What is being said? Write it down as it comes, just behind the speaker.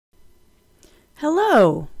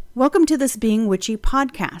Hello, welcome to this Being Witchy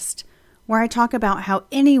podcast, where I talk about how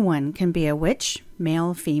anyone can be a witch,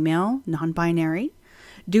 male, female, non-binary,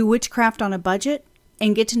 do witchcraft on a budget,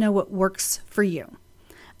 and get to know what works for you.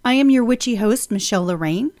 I am your witchy host, Michelle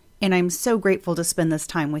Lorraine, and I'm so grateful to spend this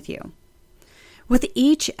time with you. With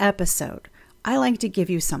each episode, I like to give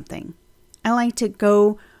you something. I like to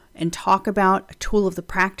go and talk about a tool of the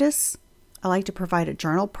practice. I like to provide a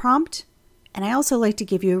journal prompt, and I also like to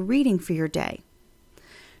give you a reading for your day.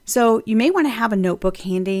 So you may want to have a notebook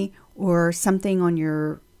handy or something on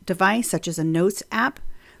your device, such as a notes app,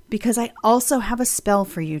 because I also have a spell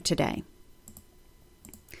for you today.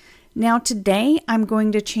 Now today, I'm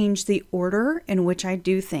going to change the order in which I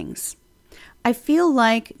do things. I feel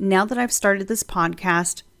like now that I've started this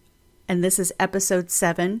podcast, and this is episode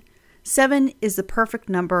 7, 7 is the perfect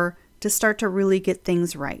number to start to really get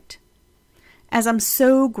things right. As I'm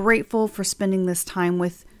so grateful for spending this time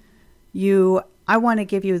with you, I want to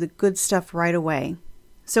give you the good stuff right away.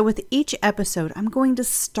 So with each episode, I'm going to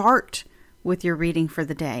start with your reading for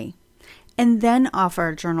the day, and then offer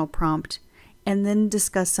a journal prompt, and then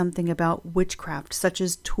discuss something about witchcraft, such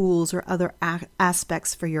as tools or other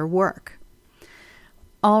aspects for your work.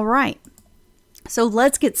 All right, so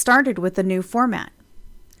let's get started with the new format.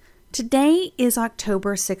 Today is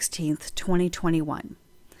October 16th, 2021.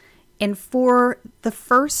 And for the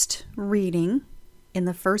first reading, in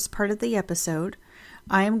the first part of the episode,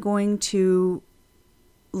 I am going to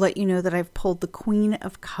let you know that I've pulled the Queen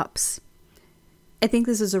of Cups. I think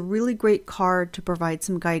this is a really great card to provide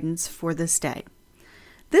some guidance for this day.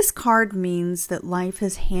 This card means that life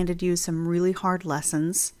has handed you some really hard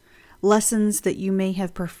lessons that you may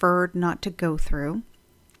have preferred not to go through.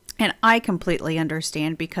 And I completely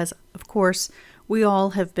understand because, of course, we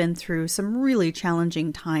all have been through some really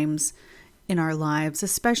challenging times in our lives,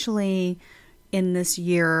 especially in this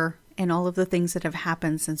year and all of the things that have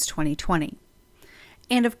happened since 2020.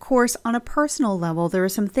 And of course, on a personal level, there are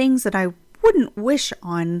some things that I wouldn't wish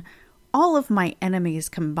on all of my enemies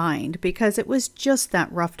combined because it was just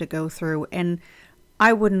that rough to go through, and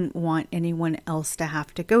I wouldn't want anyone else to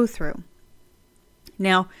have to go through.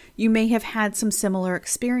 Now, you may have had some similar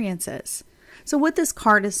experiences. So what this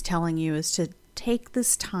card is telling you is to take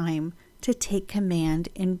this time to take command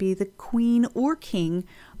and be the queen or king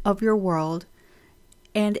of your world,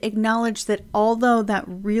 and acknowledge that although that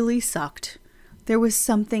really sucked, there was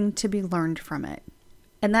something to be learned from it.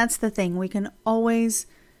 And that's the thing, we can always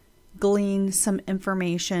glean some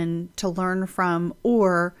information to learn from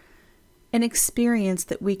or an experience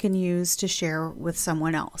that we can use to share with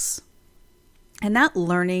someone else. And that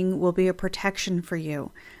learning will be a protection for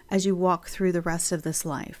you as you walk through the rest of this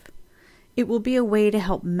life. It will be a way to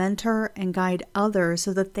help mentor and guide others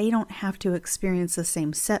so that they don't have to experience the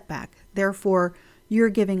same setback. Therefore, you're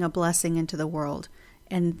giving a blessing into the world,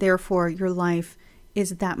 and therefore your life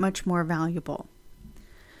is that much more valuable.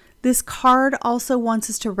 This card also wants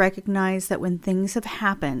us to recognize that when things have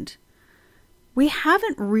happened, we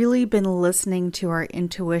haven't really been listening to our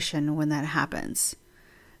intuition when that happens.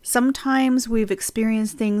 Sometimes we've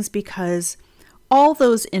experienced things because all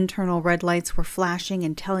those internal red lights were flashing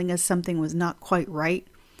and telling us something was not quite right,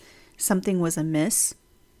 something was amiss,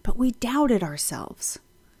 but we doubted ourselves.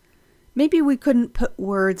 Maybe we couldn't put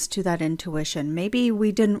words to that intuition. Maybe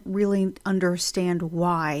we didn't really understand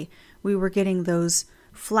why we were getting those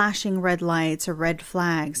flashing red lights or red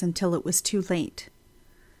flags until it was too late.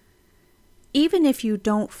 Even if you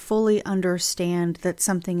don't fully understand that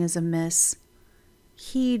something is amiss,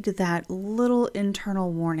 heed that little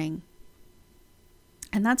internal warning.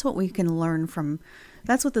 And that's what we can learn from,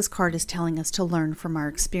 that's what this card is telling us to learn from our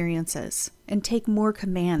experiences and take more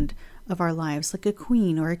command of our lives like a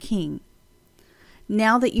queen or a king.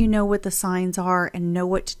 Now that you know what the signs are and know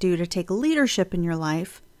what to do to take leadership in your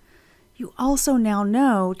life, you also now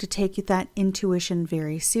know to take that intuition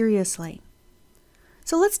very seriously.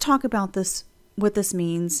 So let's talk about this, what this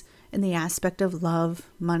means in the aspect of love,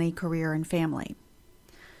 money, career, and family.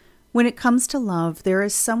 When it comes to love, there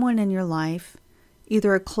is someone in your life,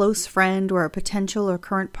 either a close friend or a potential or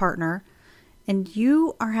current partner, and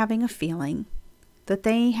you are having a feeling that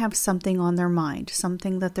they have something on their mind,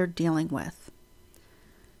 something that they're dealing with.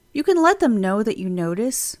 You can let them know that you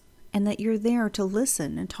notice and that you're there to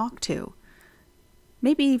listen and talk to.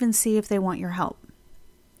 Maybe even see if they want your help.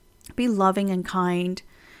 Be loving and kind.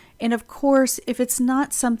 And of course, if it's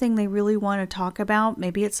not something they really want to talk about,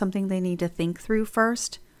 maybe it's something they need to think through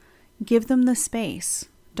first, give them the space.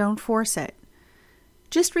 Don't force it.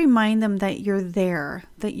 Just remind them that you're there,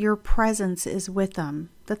 that your presence is with them,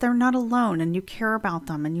 that they're not alone and you care about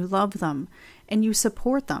them and you love them and you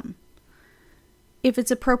support them. If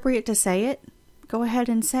it's appropriate to say it, go ahead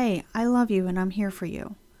and say, I love you and I'm here for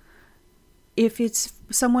you. If it's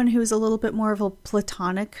someone who's a little bit more of a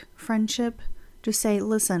platonic friendship, just say,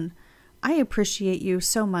 listen, I appreciate you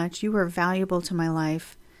so much. You are valuable to my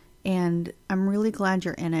life, and I'm really glad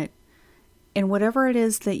you're in it. And whatever it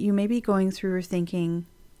is that you may be going through or thinking,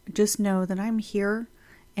 just know that I'm here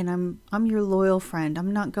and I'm your loyal friend.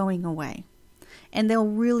 I'm not going away. And they'll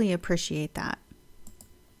really appreciate that.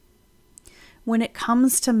 When it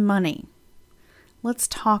comes to money, let's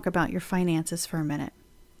talk about your finances for a minute.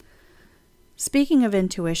 Speaking of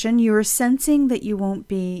intuition, you are sensing that you won't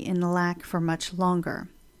be in lack for much longer.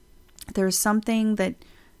 There's something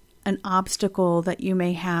an obstacle that you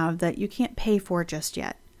may have that you can't pay for just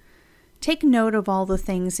yet. Take note of all the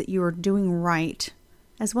things that you are doing right,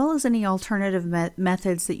 as well as any alternative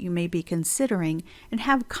methods that you may be considering, and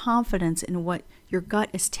have confidence in what your gut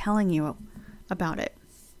is telling you about it.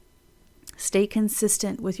 Stay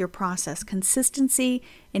consistent with your process. Consistency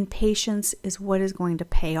and patience is what is going to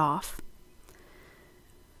pay off.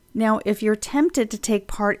 Now, if you're tempted to take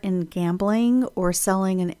part in gambling or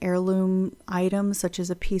selling an heirloom item, such as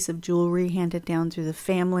a piece of jewelry handed down through the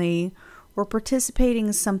family, or participating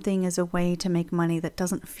in something as a way to make money that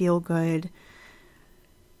doesn't feel good,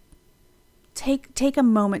 take a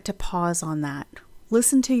moment to pause on that.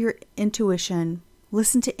 Listen to your intuition.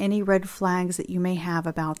 Listen to any red flags that you may have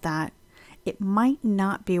about that. It might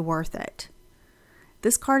not be worth it.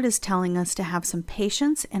 This card is telling us to have some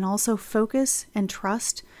patience and also focus and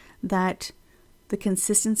trust that the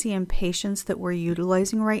consistency and patience that we're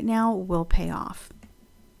utilizing right now will pay off.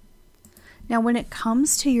 Now, when it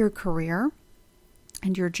comes to your career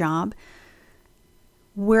and your job,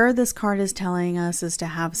 where this card is telling us is to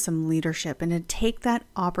have some leadership and to take that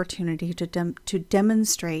opportunity to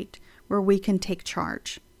demonstrate where we can take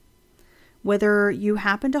charge. Whether you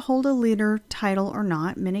happen to hold a leader title or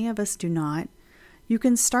not, many of us do not, you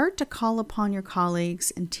can start to call upon your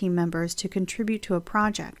colleagues and team members to contribute to a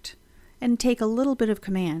project and take a little bit of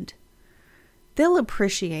command. They'll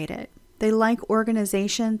appreciate it. They like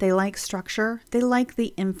organization, they like structure, they like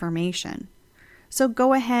the information. So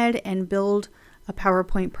go ahead and build a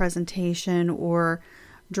PowerPoint presentation or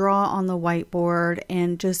draw on the whiteboard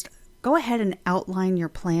and just go ahead and outline your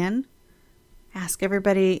plan. Ask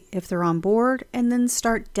everybody if they're on board and then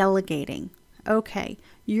start delegating. Okay,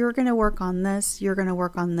 you're going to work on this, you're going to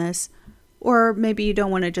work on this. Or maybe you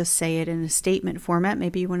don't want to just say it in a statement format.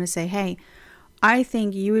 Maybe you want to say, hey, I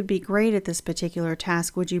think you would be great at this particular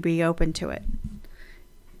task. Would you be open to it?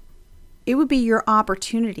 It would be your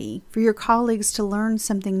opportunity for your colleagues to learn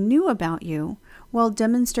something new about you while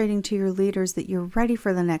demonstrating to your leaders that you're ready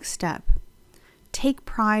for the next step. Take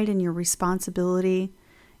pride in your responsibility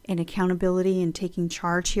and accountability in taking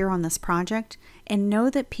charge here on this project, and know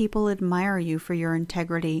that people admire you for your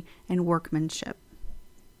integrity and workmanship.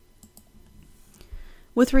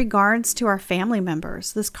 With regards to our family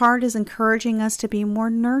members, this card is encouraging us to be more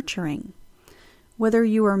nurturing. Whether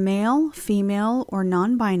you are male, female, or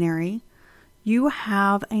non-binary, you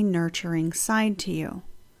have a nurturing side to you.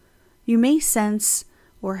 You may sense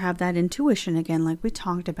or have that intuition again, like we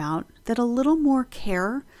talked about, that a little more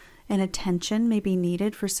care and attention may be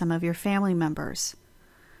needed for some of your family members.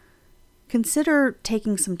 Consider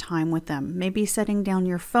taking some time with them, maybe setting down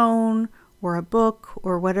your phone or a book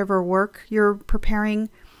or whatever work you're preparing,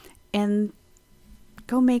 and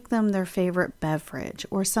go make them their favorite beverage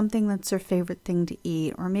or something that's their favorite thing to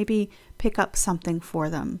eat, or maybe pick up something for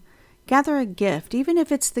them. Gather a gift, even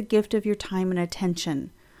if it's the gift of your time and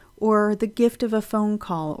attention, or the gift of a phone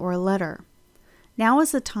call or a letter. Now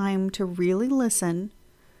is the time to really listen.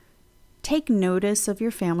 Take notice of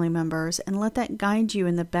your family members and let that guide you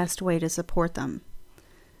in the best way to support them.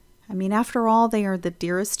 I mean, after all, they are the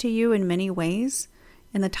dearest to you in many ways,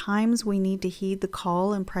 and the times we need to heed the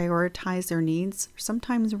call and prioritize their needs are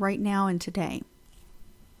sometimes right now and today.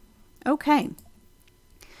 Okay.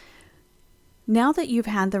 Now that you've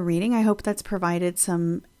had the reading, I hope that's provided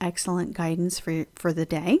some excellent guidance for the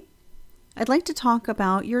day. I'd like to talk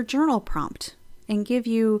about your journal prompt and give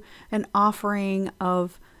you an offering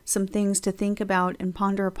of some things to think about and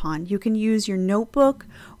ponder upon. You can use your notebook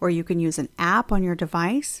or you can use an app on your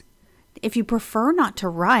device. If you prefer not to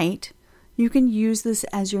write, you can use this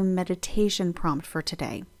as your meditation prompt for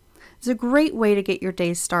today. It's a great way to get your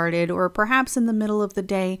day started, or perhaps in the middle of the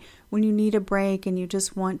day when you need a break and you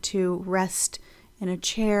just want to rest in a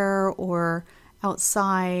chair or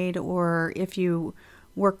outside, or if you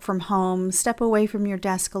work from home, step away from your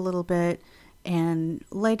desk a little bit and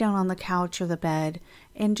lay down on the couch or the bed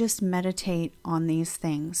and just meditate on these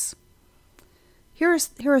things. Here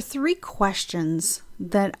are 3 questions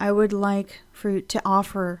that I would like for you to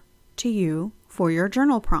offer to you for your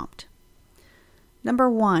journal prompt. Number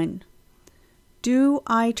 1, do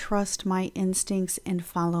I trust my instincts and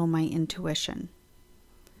follow my intuition?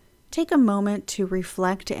 Take a moment to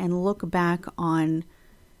reflect and look back on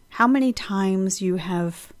how many times you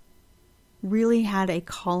have really had a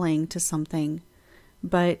calling to something,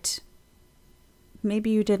 but maybe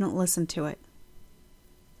you didn't listen to it.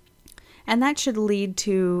 And that should lead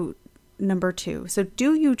to number 2. So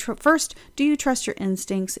do you trust your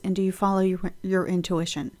instincts and do you follow your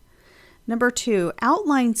intuition? Number 2,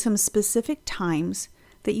 outline some specific times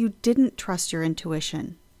that you didn't trust your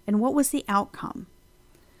intuition and what was the outcome.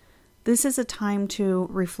 This is a time to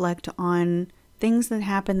reflect on things that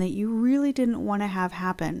happened that you really didn't want to have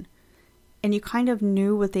happen. And you kind of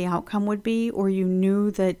knew what the outcome would be, or you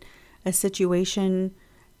knew that a situation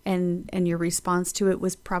and your response to it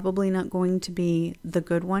was probably not going to be the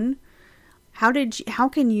good one.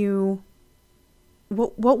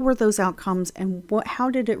 What were those outcomes, and how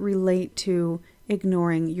did it relate to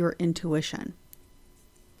ignoring your intuition?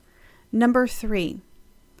 Number 3,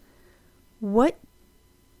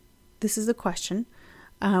 this is a question.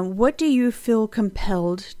 What do you feel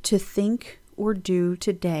compelled to think or do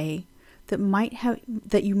today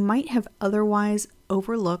that you might have otherwise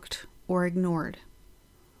overlooked or ignored?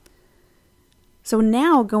 So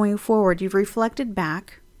now going forward, you've reflected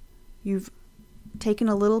back, you've taken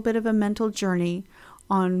a little bit of a mental journey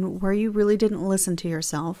on where you really didn't listen to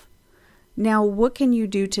yourself. Now, what can you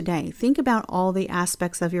do today? Think about all the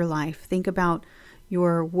aspects of your life. Think about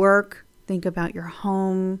your work, think about your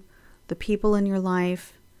home, the people in your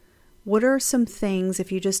life. What are some things,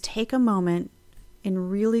 if you just take a moment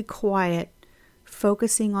and really quiet,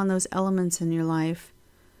 focusing on those elements in your life,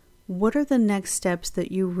 what are the next steps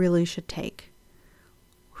that you really should take?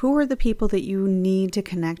 Who are the people that you need to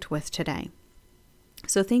connect with today?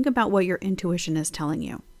 So think about what your intuition is telling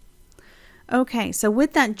you. Okay, so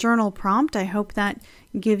with that journal prompt, I hope that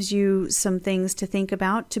gives you some things to think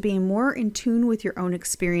about to be more in tune with your own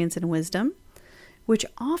experience and wisdom, which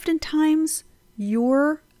oftentimes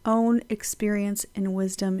your own experience and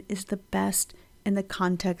wisdom is the best in the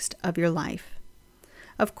context of your life.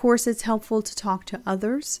 Of course, it's helpful to talk to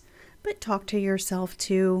others, but talk to yourself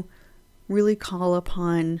to really call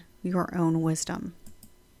upon your own wisdom.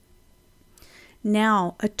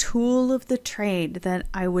 Now, a tool of the trade that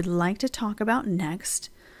I would like to talk about next,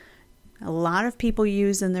 a lot of people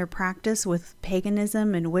use in their practice with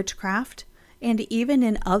paganism and witchcraft, and even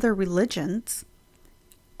in other religions,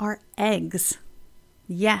 are eggs.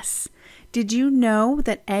 Yes. Did you know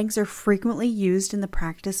that eggs are frequently used in the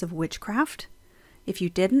practice of witchcraft? If you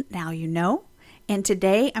didn't, now you know. And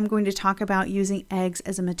today I'm going to talk about using eggs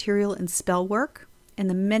as a material in spellwork and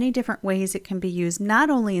the many different ways it can be used, not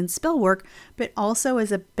only in spellwork, but also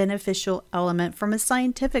as a beneficial element from a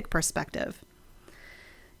scientific perspective.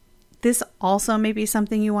 This also may be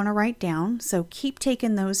something you want to write down, so keep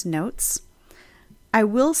taking those notes. I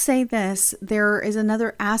will say this, there is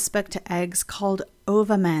another aspect to eggs called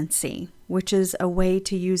ovomancy, which is a way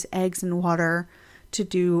to use eggs and water to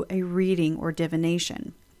do a reading or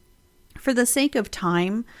divination. For the sake of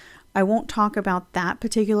time, I won't talk about that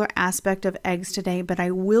particular aspect of eggs today, but I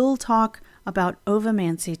will talk about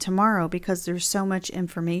ovomancy tomorrow because there's so much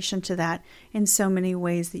information to that and so many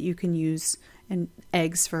ways that you can use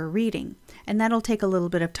eggs for a reading. And that'll take a little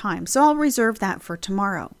bit of time. So I'll reserve that for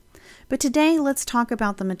tomorrow. But today, let's talk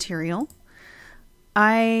about the material.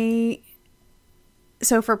 So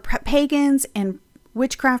for pagans and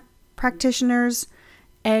witchcraft practitioners,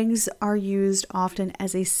 eggs are used often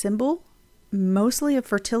as a symbol, mostly of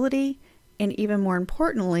fertility, and even more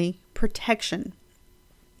importantly, protection.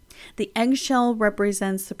 The eggshell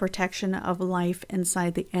represents the protection of life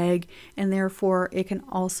inside the egg, and therefore it can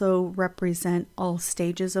also represent all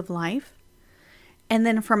stages of life. And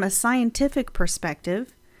then from a scientific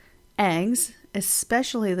perspective, eggs,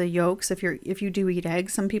 especially the yolks, if you do eat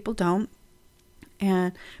eggs, some people don't,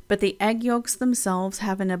 but the egg yolks themselves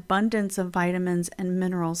have an abundance of vitamins and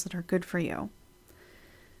minerals that are good for you.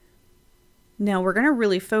 Now we're going to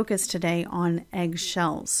really focus today on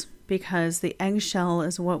eggshells because the eggshell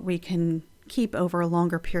is what we can keep over a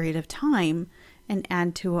longer period of time and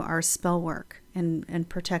add to our spell work and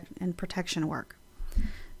protection work.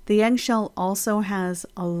 The eggshell also has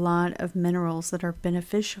a lot of minerals that are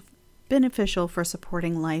beneficial for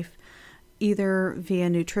supporting life, either via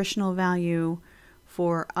nutritional value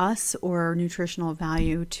for us or nutritional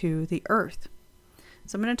value to the earth.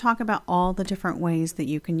 So I'm going to talk about all the different ways that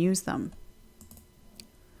you can use them.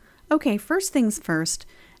 Okay, first things first,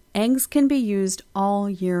 eggs can be used all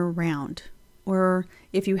year round, or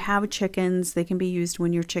if you have chickens, they can be used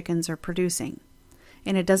when your chickens are producing.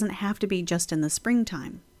 and it doesn't have to be just in the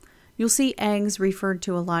springtime. You'll see eggs referred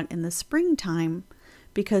to a lot in the springtime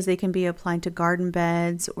because they can be applied to garden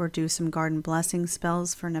beds or do some garden blessing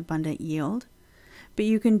spells for an abundant yield. But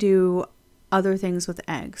you can do other things with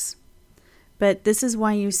eggs. But this is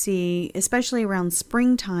why you see, especially around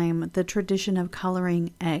springtime, the tradition of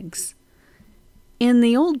coloring eggs. In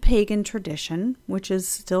the old pagan tradition, which is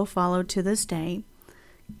still followed to this day,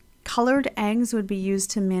 colored eggs would be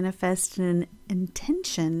used to manifest an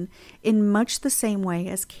intention in much the same way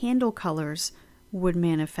as candle colors would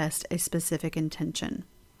manifest a specific intention.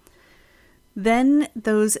 Then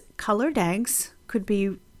those colored eggs could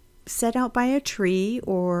be set out by a tree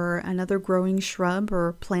or another growing shrub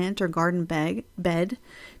or plant or garden bed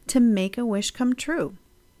to make a wish come true.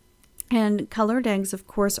 And colored eggs, of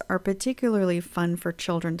course, are particularly fun for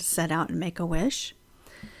children to set out and make a wish.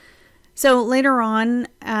 So later on,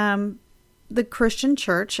 the Christian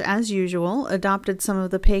church, as usual, adopted some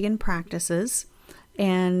of the pagan practices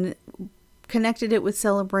and connected it with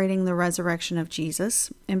celebrating the resurrection of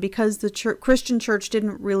Jesus. And because the Christian church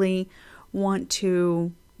didn't really want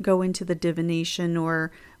to go into the divination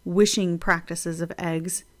or wishing practices of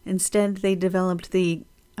eggs, instead they developed the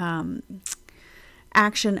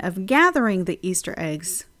action of gathering the Easter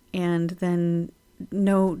eggs and then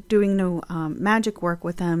doing no magic work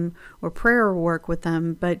with them or prayer work with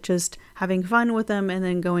them, but just having fun with them and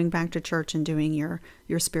then going back to church and doing your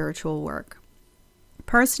spiritual work.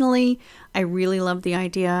 Personally, I really love the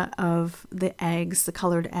idea of the eggs, the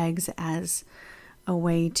colored eggs, as a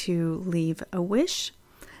way to leave a wish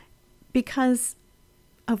because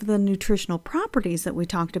of the nutritional properties that we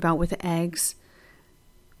talked about with eggs.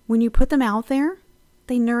 When you put them out there,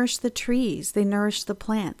 they nourish the trees, they nourish the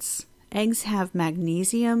plants. Eggs have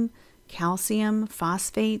magnesium, calcium,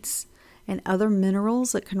 phosphates, and other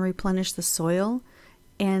minerals that can replenish the soil.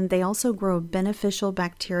 And they also grow beneficial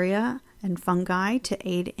bacteria and fungi to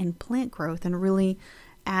aid in plant growth and really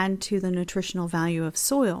add to the nutritional value of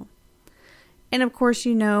soil. And of course,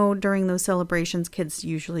 during those celebrations, kids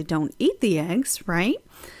usually don't eat the eggs, right?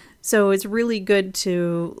 So it's really good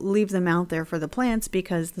to leave them out there for the plants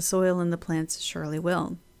because the soil and the plants surely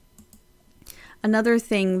will. Another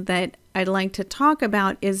thing that I'd like to talk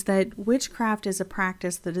about is that witchcraft is a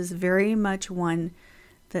practice that is very much one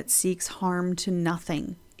that seeks harm to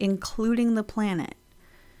nothing, including the planet.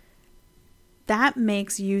 That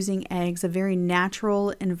makes using eggs a very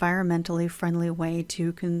natural, environmentally friendly way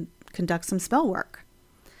to conduct some spell work.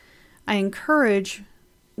 I encourage,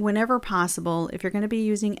 whenever possible, if you're going to be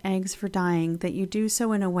using eggs for dyeing, that you do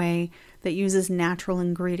so in a way that uses natural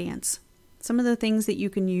ingredients. Some of the things that you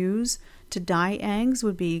can use to dye eggs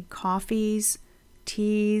would be coffees,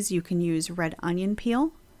 teas. You can use red onion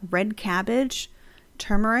peel, red cabbage,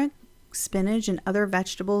 turmeric, spinach, and other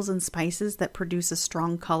vegetables and spices that produce a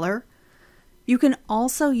strong color. You can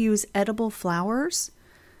also use edible flowers.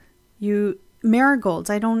 Marigolds.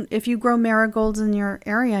 If you grow marigolds in your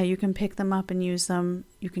area, you can pick them up and use them.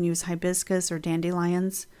 You can use hibiscus or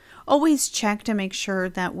dandelions. Always check to make sure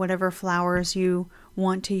that whatever flowers you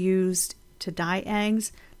want to use to dye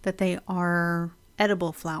eggs, that they are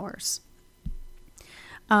edible flowers.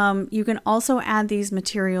 You can also add these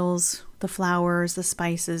materials, the flowers, the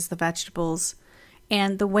spices, the vegetables.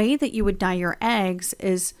 And the way that you would dye your eggs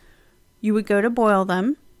is you would go to boil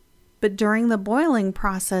them, but during the boiling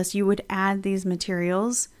process, you would add these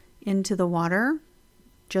materials into the water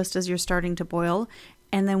just as you're starting to boil.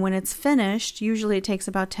 And then when it's finished, usually it takes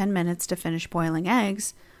about 10 minutes to finish boiling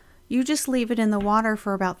eggs, you just leave it in the water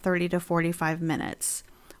for about 30 to 45 minutes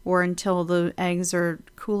or until the eggs are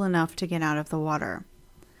cool enough to get out of the water.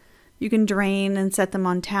 You can drain and set them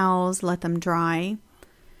on towels, let them dry,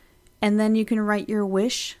 and then you can write your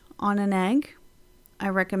wish on an egg. I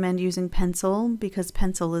recommend using pencil because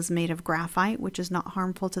pencil is made of graphite, which is not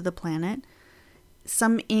harmful to the planet.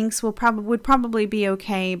 Some inks would probably be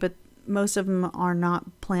okay, but most of them are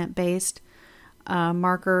not plant-based.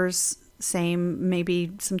 Markers, same,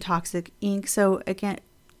 maybe some toxic ink. So again,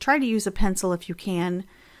 try to use a pencil if you can.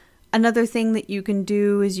 Another thing that you can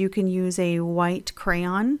do is you can use a white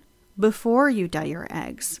crayon before you dye your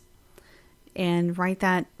eggs. And write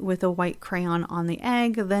that with a white crayon on the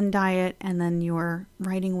egg, then dye it, and then your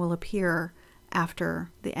writing will appear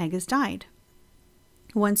after the egg is dyed.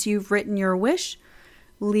 Once you've written your wish,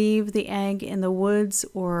 leave the egg in the woods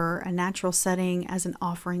or a natural setting as an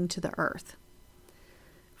offering to the earth.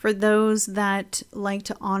 For those that like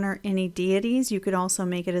to honor any deities, you could also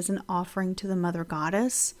make it as an offering to the Mother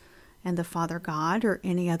Goddess and the Father God or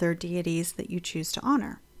any other deities that you choose to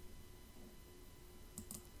honor.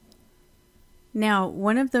 Now,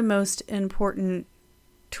 one of the most important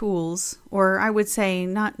tools, or I would say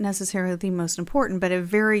not necessarily the most important, but a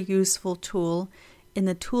very useful tool in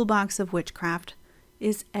the toolbox of witchcraft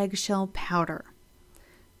is eggshell powder.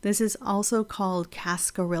 This is also called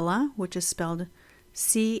cascarilla, which is spelled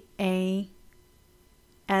Cascarilla.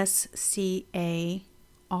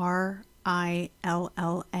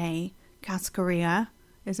 Cascarilla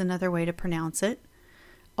is another way to pronounce it.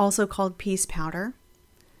 Also called peace powder.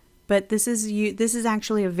 But this is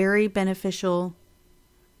actually a very beneficial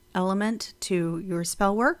element to your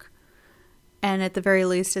spell work. And at the very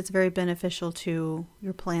least, it's very beneficial to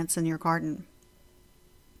your plants in your garden.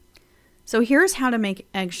 So here's how to make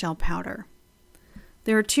eggshell powder.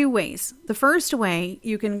 There are two ways. The first way,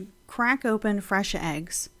 you can crack open fresh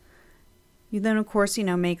eggs. You then, of course,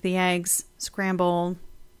 make the eggs, scramble,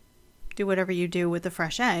 do whatever you do with the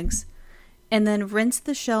fresh eggs, and then rinse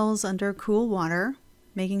the shells under cool water,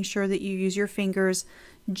 making sure that you use your fingers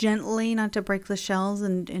gently not to break the shells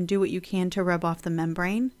and do what you can to rub off the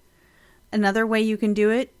membrane. Another way you can do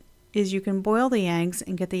it is you can boil the eggs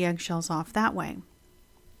and get the eggshells off that way.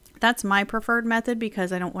 That's my preferred method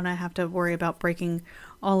because I don't want to have to worry about breaking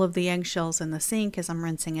all of the eggshells in the sink as I'm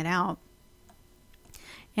rinsing it out.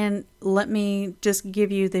 And let me just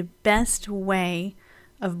give you the best way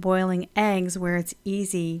of boiling eggs where it's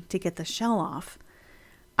easy to get the shell off.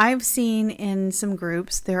 I've seen in some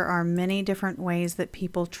groups there are many different ways that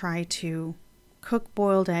people try to cook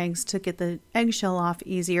boiled eggs to get the eggshell off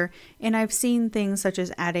easier. And I've seen things such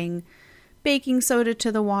as adding baking soda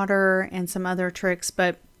to the water and some other tricks,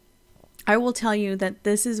 but I will tell you that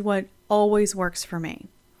this is what always works for me.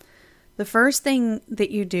 The first thing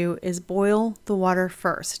that you do is boil the water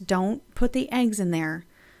first. Don't put the eggs in there.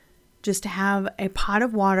 Just have a pot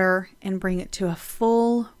of water and bring it to a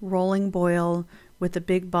full rolling boil with the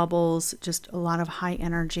big bubbles, just a lot of high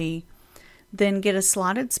energy. Then get a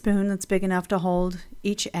slotted spoon that's big enough to hold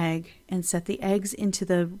each egg and set the eggs into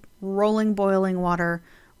the rolling boiling water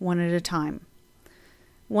one at a time.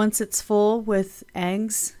 Once it's full with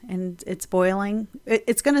eggs and it's boiling,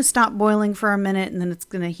 it's going to stop boiling for a minute and then it's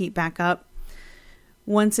going to heat back up.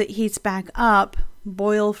 Once it heats back up,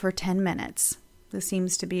 boil for 10 minutes. This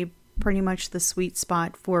seems to be pretty much the sweet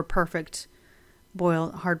spot for perfect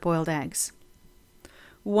hard-boiled eggs.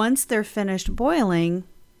 Once they're finished boiling,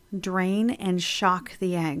 drain and shock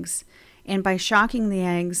the eggs. And by shocking the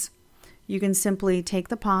eggs, you can simply take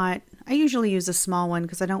the pot. I usually use a small one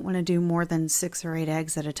because I don't want to do more than 6 or 8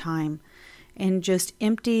 eggs at a time. And just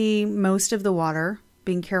empty most of the water,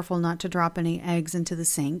 being careful not to drop any eggs into the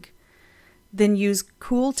sink. Then use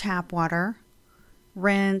cool tap water.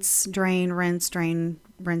 Rinse, drain, rinse, drain,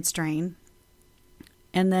 rinse, drain.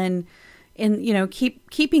 And then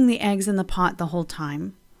keeping the eggs in the pot the whole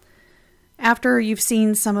time. After you've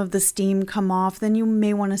seen some of the steam come off, then you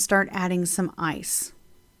may want to start adding some ice.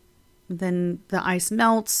 Then the ice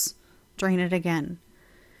melts, drain it again.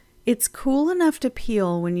 It's cool enough to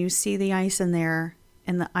peel when you see the ice in there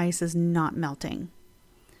and the ice is not melting.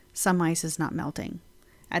 Some ice is not melting.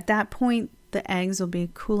 At that point, the eggs will be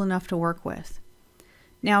cool enough to work with.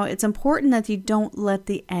 Now, it's important that you don't let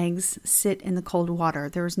the eggs sit in the cold water.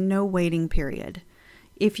 There's no waiting period.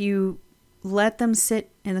 If you let them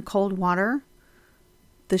sit in the cold water,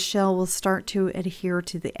 the shell will start to adhere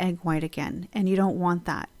to the egg white again, and you don't want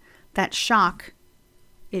that. That shock,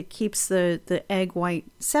 it keeps the egg white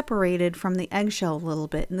separated from the eggshell a little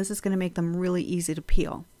bit, and this is going to make them really easy to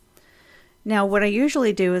peel. Now, what I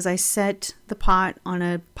usually do is I set the pot on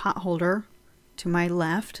a pot holder to my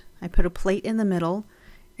left. I put a plate in the middle,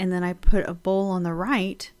 and then I put a bowl on the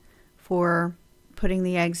right for putting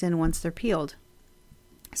the eggs in once they're peeled.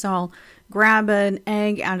 So I'll grab an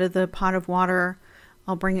egg out of the pot of water.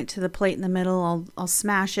 I'll bring it to the plate in the middle. I'll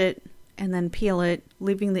smash it and then peel it,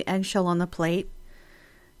 leaving the eggshell on the plate.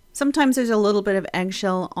 Sometimes there's a little bit of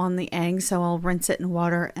eggshell on the egg, so I'll rinse it in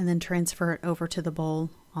water and then transfer it over to the bowl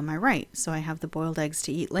on my right, so I have the boiled eggs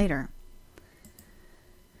to eat later.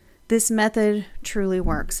 This method truly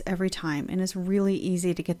works every time and is really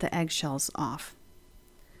easy to get the eggshells off.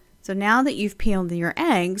 So now that you've peeled your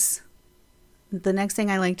eggs, the next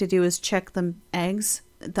thing I like to do is check the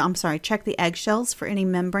eggshells for any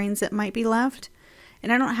membranes that might be left.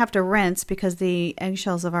 And I don't have to rinse because the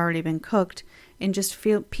eggshells have already been cooked, and just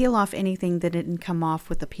peel off anything that didn't come off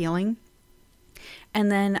with the peeling.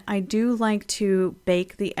 And then I do like to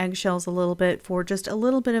bake the eggshells a little bit for just a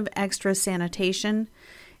little bit of extra sanitation.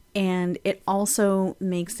 And it also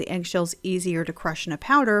makes the eggshells easier to crush in a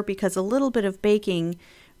powder because a little bit of baking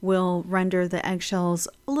will render the eggshells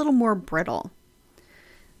a little more brittle.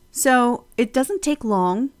 So it doesn't take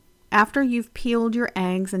long. After you've peeled your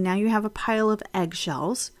eggs and now you have a pile of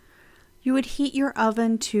eggshells, You would heat your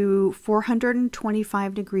oven to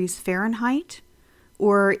 425 degrees Fahrenheit,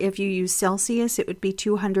 or if you use Celsius, it would be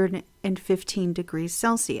 215 degrees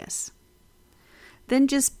Celsius. Then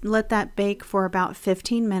just let that bake for about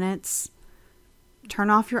 15 minutes. Turn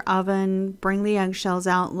off your oven, bring the eggshells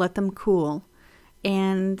out, let them cool.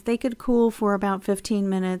 And they could cool for about 15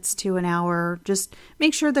 minutes to an hour. Just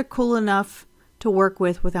make sure they're cool enough to work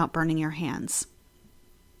with without burning your hands.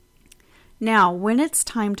 Now, when it's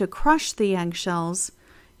time to crush the eggshells,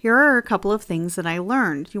 here are a couple of things that I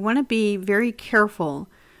learned. You want to be very careful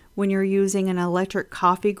when you're using an electric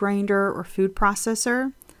coffee grinder or food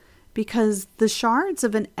processor, because the shards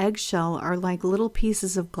of an eggshell are like little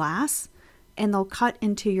pieces of glass, and they'll cut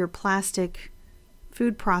into your plastic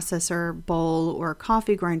food processor bowl or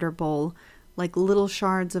coffee grinder bowl like little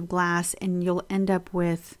shards of glass, and you'll end up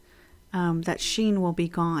with that sheen will be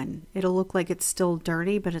gone. It'll look like it's still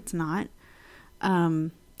dirty, but it's not.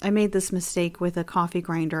 I made this mistake with a coffee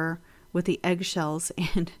grinder with the eggshells,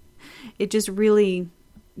 and it just really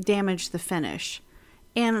damaged the finish.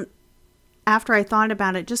 And after I thought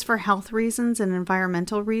about it, just for health reasons and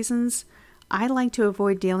environmental reasons, I like to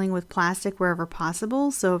avoid dealing with plastic wherever possible.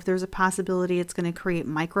 So if there's a possibility it's going to create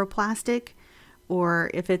microplastic, or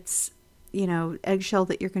if it's, eggshell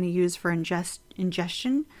that you're going to use for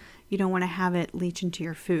ingestion, you don't want to have it leach into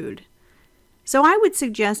your food. So I would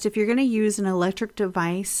suggest if you're going to use an electric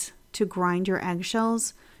device to grind your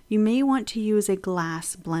eggshells, you may want to use a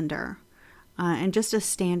glass blender, and just a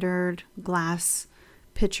standard glass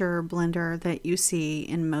pitcher blender that you see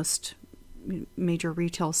in most major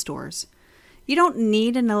retail stores. You don't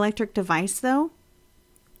need an electric device though.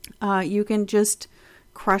 You can just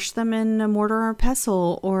crush them in a mortar or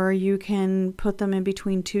pestle, or you can put them in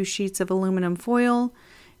between two sheets of aluminum foil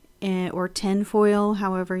or tin foil,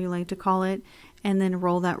 however you like to call it, and then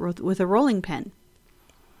roll that with a rolling pin.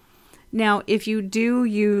 Now, if you do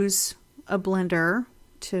use a blender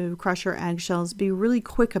to crush your eggshells, be really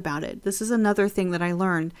quick about it. This is another thing that I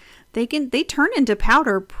learned. They turn into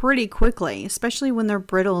powder pretty quickly, especially when they're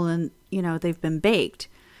brittle and they've been baked.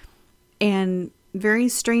 And very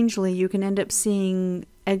strangely, you can end up seeing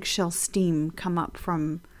eggshell steam come up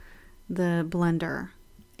from the blender,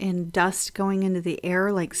 and dust going into the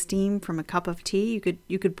air like steam from a cup of tea.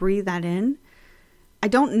 You could breathe that in. I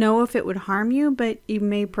don't know if it would harm you, but you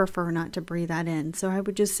may prefer not to breathe that in. So I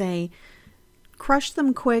would just say crush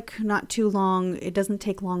them quick, not too long. It doesn't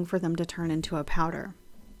take long for them to turn into a powder.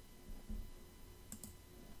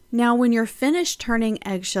 Now, when you're finished turning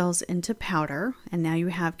eggshells into powder, and now you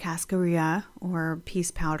have cascarilla or piece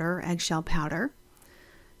powder, eggshell powder,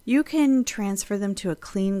 you can transfer them to a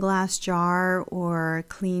clean glass jar or a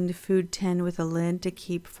cleaned food tin with a lid to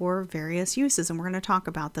keep for various uses, and we're going to talk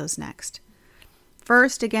about those next.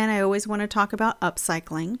 First, again, I always want to talk about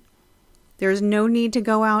upcycling. There's no need to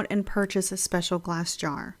go out and purchase a special glass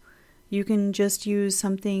jar. You can just use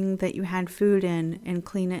something that you had food in and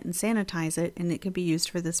clean it and sanitize it, and it can be used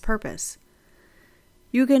for this purpose.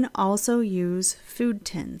 You can also use food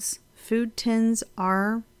tins. Food tins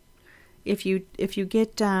are, if you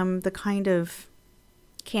get the kind of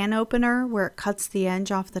can opener where it cuts the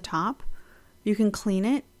edge off the top, you can clean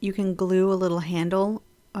it. You can glue a little handle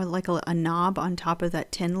or like a knob on top of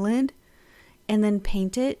that tin lid, and then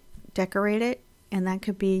paint it, decorate it, and that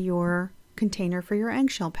could be your container for your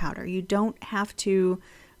eggshell powder. You don't have to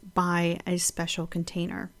buy a special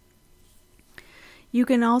container. You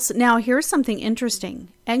can also, now here's something interesting.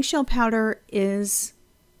 Eggshell powder is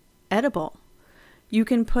edible. You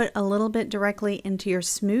can put a little bit directly into your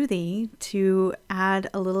smoothie to add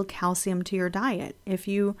a little calcium to your diet. If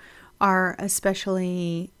you are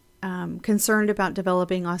especially concerned about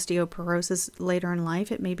developing osteoporosis later in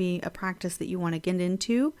life, it may be a practice that you want to get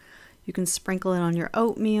into. You can sprinkle it on your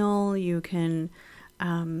oatmeal. You can,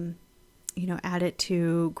 add it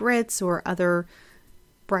to grits or other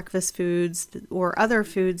breakfast foods or other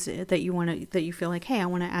foods that you feel like, hey, I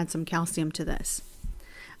want to add some calcium to this.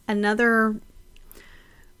 Another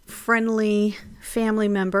friendly family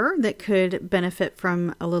member that could benefit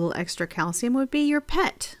from a little extra calcium would be your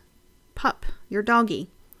pup, your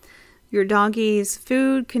doggy. Your doggy's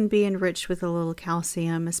food can be enriched with a little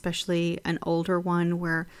calcium, especially an older one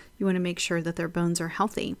where you want to make sure that their bones are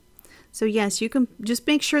healthy. So yes, you can just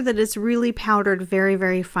make sure that it's really powdered very,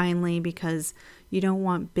 very finely, because you don't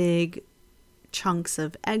want big chunks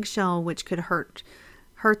of eggshell, which could hurt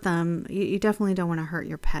them. You definitely don't want to hurt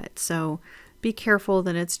your pet. So be careful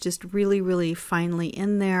that it's just really, really finely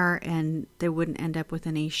in there, and they wouldn't end up with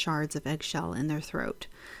any shards of eggshell in their throat.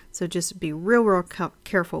 So just be real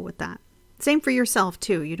careful with that. Same for yourself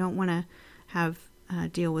too. You don't want to have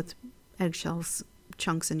deal with eggshells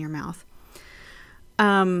chunks in your mouth.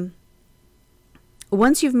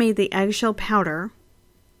 Once you've made the eggshell powder,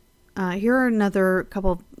 here are another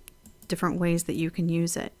couple different ways that you can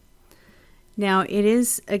use it. Now, it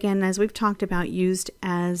is, again, as we've talked about, used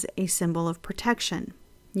as a symbol of protection.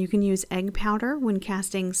 You can use egg powder when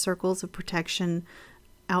casting circles of protection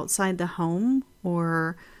outside the home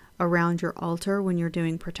or around your altar when you're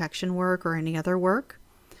doing protection work or any other work.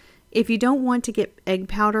 If you don't want to get egg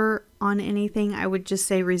powder on anything, I would just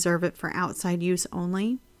say reserve it for outside use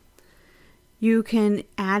only. You can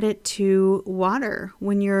add it to water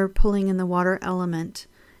when you're pulling in the water element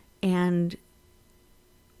and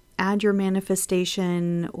add your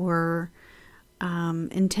manifestation or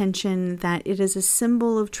intention that it is a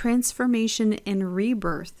symbol of transformation and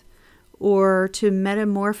rebirth, or to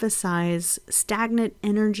metamorphosize stagnant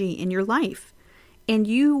energy in your life. And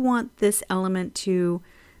you want this element to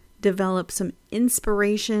develop some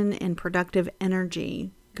inspiration and productive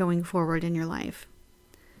energy going forward in your life.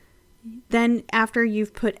 Then after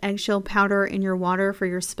you've put eggshell powder in your water for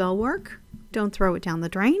your spell work, don't throw it down the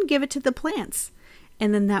drain, give it to the plants.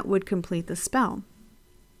 And then that would complete the spell.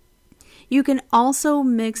 You can also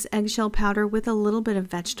mix eggshell powder with a little bit of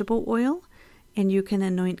vegetable oil, and you can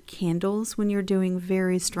anoint candles when you're doing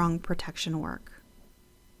very strong protection work.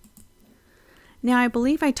 Now, I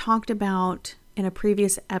believe I talked about in a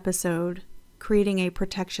previous episode creating a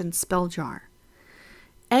protection spell jar.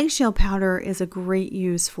 Eggshell powder is a great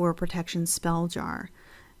use for a protection spell jar.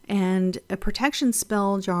 And a protection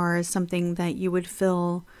spell jar is something that you would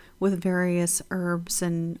fill with various herbs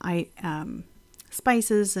and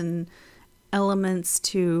spices and elements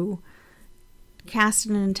to cast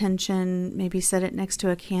an intention, maybe set it next to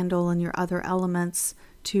a candle and your other elements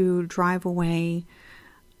to drive away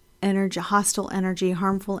energy, hostile energy,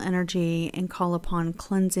 harmful energy, and call upon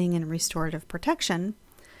cleansing and restorative protection.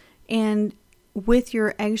 And with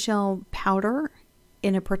your eggshell powder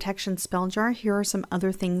in a protection spell jar, here are some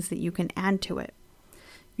other things that you can add to it.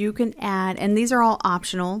 You can add, and these are all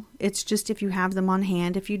optional, it's just if you have them on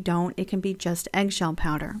hand. If you don't, it can be just eggshell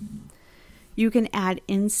powder. You can add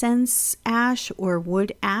incense ash or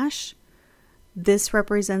wood ash. This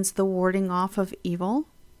represents the warding off of evil.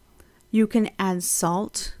 You can add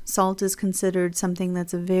salt. Salt is considered something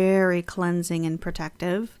that's very cleansing and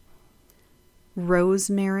protective.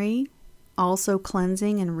 Rosemary, also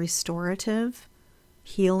cleansing and restorative,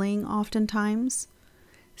 healing oftentimes.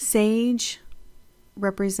 Sage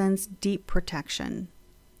represents deep protection.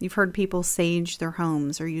 You've heard people sage their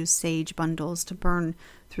homes or use sage bundles to burn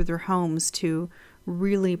through their homes to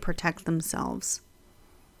really protect themselves.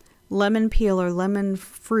 Lemon peel or lemon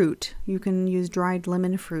fruit, you can use dried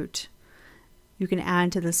lemon fruit. You can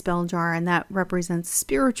add to the spell jar, and that represents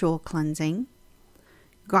spiritual cleansing.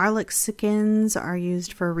 Garlic skins are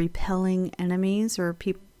used for repelling enemies or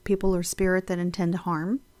people or spirit that intend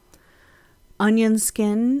harm. Onion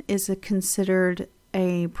skin is considered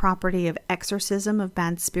a property of exorcism of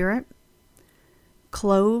bad spirit.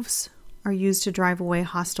 Cloves are used to drive away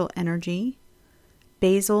hostile energy.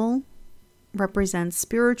 Basil represents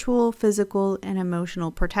spiritual, physical, and emotional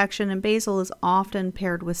protection, and basil is often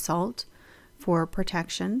paired with salt for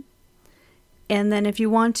protection. And then if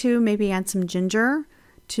you want to, maybe add some ginger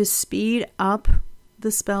to speed up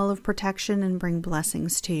the spell of protection and bring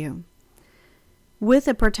blessings to you. With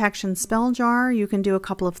a protection spell jar, you can do a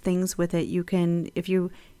couple of things with it. You can, if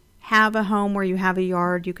you have a home where you have a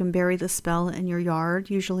yard, you can bury the spell in your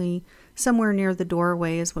yard. Usually somewhere near the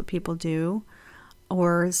doorway is what people do,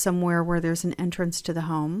 or somewhere where there's an entrance to the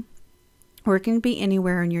home, or it can be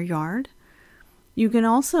anywhere in your yard. You can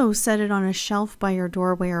also set it on a shelf by your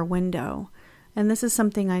doorway or window. And this is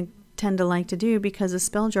something I tend to like to do because the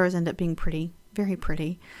spell jars end up being pretty, very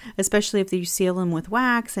pretty, especially if you seal them with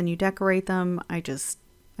wax and you decorate them. I just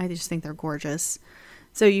think they're gorgeous.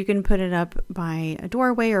 So you can put it up by a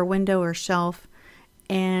doorway or window or shelf.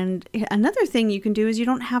 And another thing you can do is you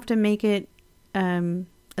don't have to make it a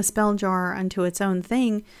spell jar unto its own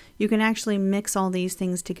thing. You can actually mix all these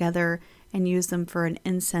things together and use them for an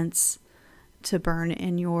incense to burn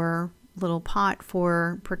in your little pot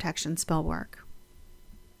for protection spell work.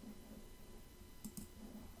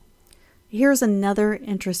 Here's another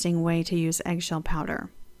interesting way to use eggshell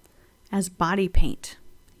powder as body paint.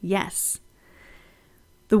 Yes.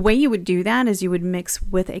 The way you would do that is you would mix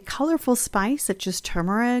with a colorful spice such as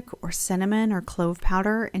turmeric or cinnamon or clove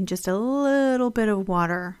powder and just a little bit of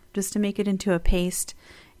water just to make it into a paste,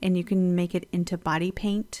 and you can make it into body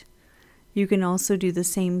paint. You can also do the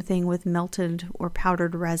same thing with melted or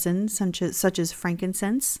powdered resin such as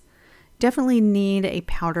frankincense. Definitely need a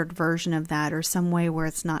powdered version of that or some way where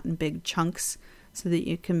it's not in big chunks so that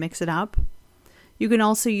you can mix it up. You can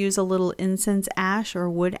also use a little incense ash or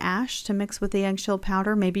wood ash to mix with the eggshell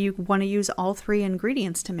powder. Maybe you want to use all three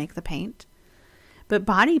ingredients to make the paint. But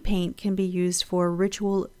body paint can be used for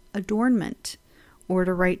ritual adornment, or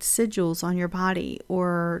to write sigils on your body,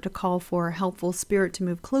 or to call for a helpful spirit to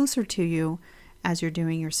move closer to you as you're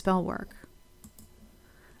doing your spell work.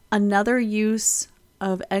 Another use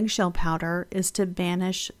of eggshell powder is to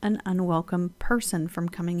banish an unwelcome person from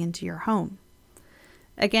coming into your home.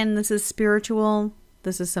 Again, this is spiritual.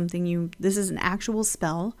 This is an actual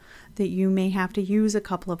spell that you may have to use a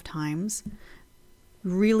couple of times.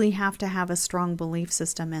 Really have to have a strong belief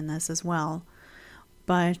system in this as well.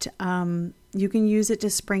 But you can use it to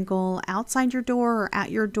sprinkle outside your door or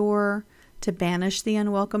at your door to banish the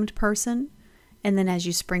unwelcomed person. And then as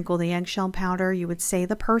you sprinkle the eggshell powder, you would say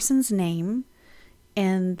the person's name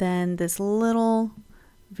and then this little,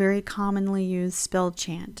 very commonly used spell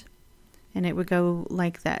chant. And it would go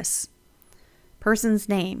like this. Person's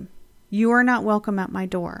name. You are not welcome at my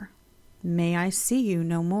door. May I see you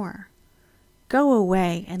no more. Go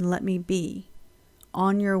away and let me be.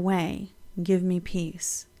 On your way. Give me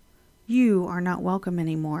peace. You are not welcome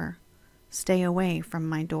anymore. Stay away from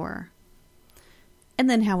my door. And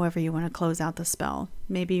then however you want to close out the spell.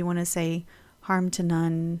 Maybe you want to say harm to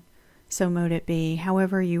none, so mote it be.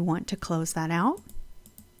 However you want to close that out.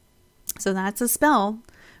 So that's a spell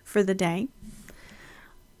for the day.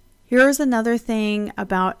 Here's another thing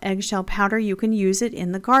about eggshell powder. You can use it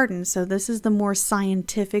in the garden. So this is the more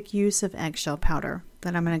scientific use of eggshell powder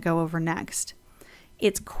that I'm going to go over next.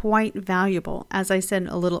 It's quite valuable. As I said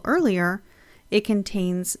a little earlier, it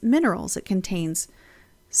contains minerals. It contains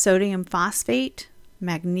sodium phosphate,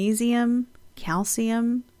 magnesium,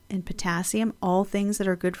 calcium, and potassium, all things that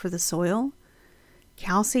are good for the soil.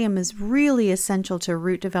 Calcium is really essential to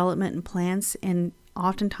root development in plants and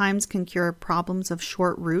oftentimes can cure problems of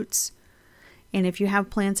short roots. And if you have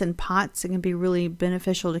plants in pots, it can be really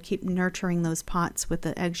beneficial to keep nurturing those pots with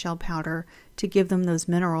the eggshell powder to give them those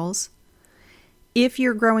minerals. If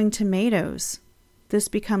you're growing tomatoes, this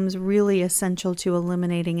becomes really essential to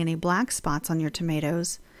eliminating any black spots on your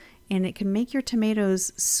tomatoes, and it can make your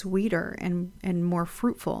tomatoes sweeter and more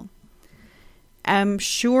fruitful. I'm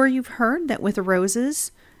sure you've heard that with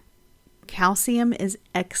roses, calcium is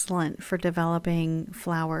excellent for developing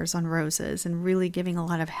flowers on roses and really giving a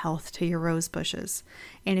lot of health to your rose bushes.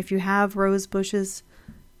 And if you have rose bushes,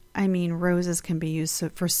 roses can be used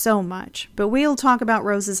for so much, but we'll talk about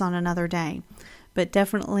roses on another day. But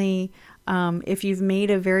definitely, if you've made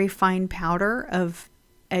a very fine powder of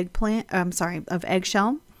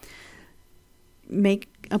eggshell, make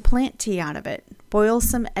a plant tea out of it. Boil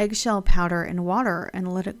some eggshell powder in water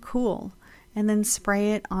and let it cool, and then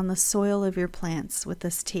spray it on the soil of your plants with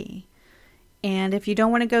this tea. And if you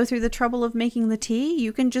don't want to go through the trouble of making the tea,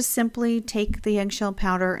 you can just simply take the eggshell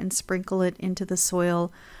powder and sprinkle it into the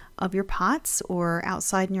soil of your pots or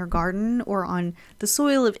outside in your garden or on the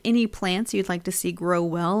soil of any plants you'd like to see grow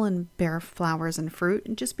well and bear flowers and fruit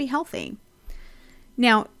and just be healthy.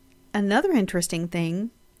 Now, another interesting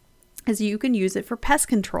thing is you can use it for pest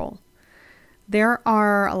control. There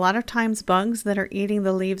are a lot of times bugs that are eating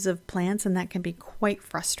the leaves of plants, and that can be quite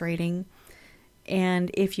frustrating. And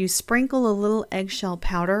if you sprinkle a little eggshell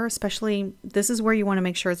powder, especially this is where you want to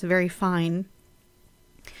make sure it's very fine,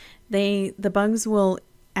 the bugs will,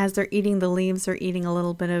 as they're eating the leaves, they're eating a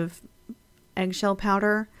little bit of eggshell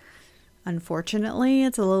powder. Unfortunately,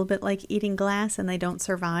 it's a little bit like eating glass and they don't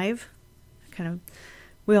survive.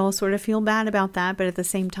 We all sort of feel bad about that, but at the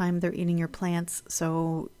same time, they're eating your plants.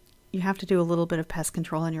 So you have to do a little bit of pest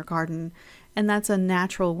control in your garden. And that's a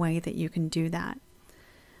natural way that you can do that.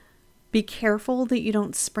 Be careful that you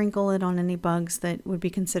don't sprinkle it on any bugs that would be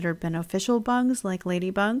considered beneficial bugs, like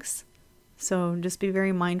ladybugs. So just be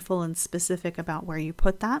very mindful and specific about where you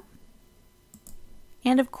put that.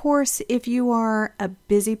 And of course, if you are a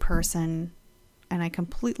busy person, and I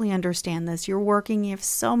completely understand this, you're working, you have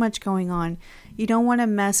so much going on, you don't want to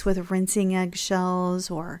mess with rinsing eggshells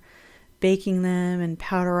or baking them and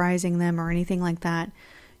powderizing them or anything like that.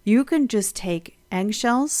 You can just take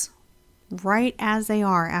eggshells right as they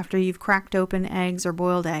are after you've cracked open eggs or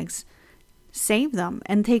boiled eggs. Save them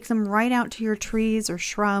and take them right out to your trees or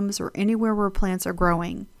shrubs or anywhere where plants are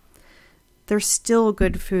growing. They're still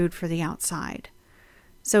good food for the outside.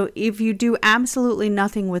 So if you do absolutely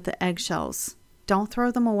nothing with the eggshells, don't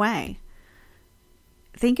throw them away.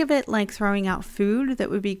 Think of it like throwing out food that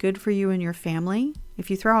would be good for you and your family. If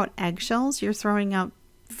you throw out eggshells, you're throwing out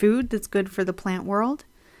food that's good for the plant world.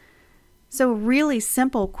 So a really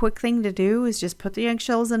simple, quick thing to do is just put the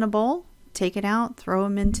eggshells in a bowl, take it out, throw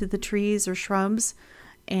them into the trees or shrubs,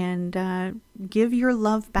 and give your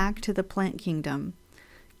love back to the plant kingdom.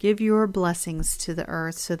 Give your blessings to the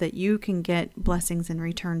earth so that you can get blessings in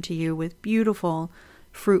return to you with beautiful,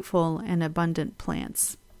 fruitful, and abundant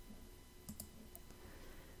plants.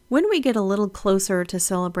 When we get a little closer to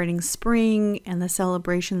celebrating spring and the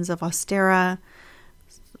celebrations of Ostara,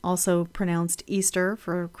 also pronounced Easter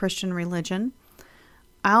for Christian religion,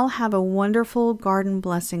 I'll have a wonderful garden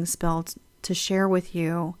blessing spell to share with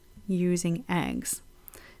you using eggs.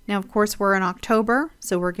 Now, of course, we're in October,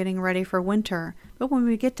 so we're getting ready for winter. But when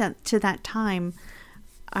we get to that time,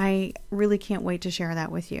 I really can't wait to share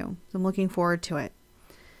that with you. I'm looking forward to it.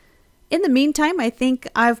 In the meantime, I think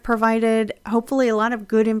I've provided hopefully a lot of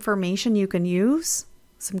good information you can use,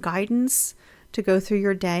 some guidance to go through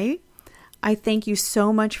your day. I thank you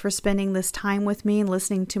so much for spending this time with me and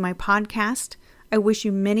listening to my podcast. I wish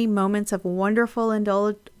you many moments of wonderful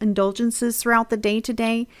indulgences throughout the day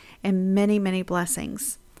today and many, many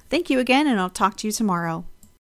blessings. Thank you again, and I'll talk to you tomorrow.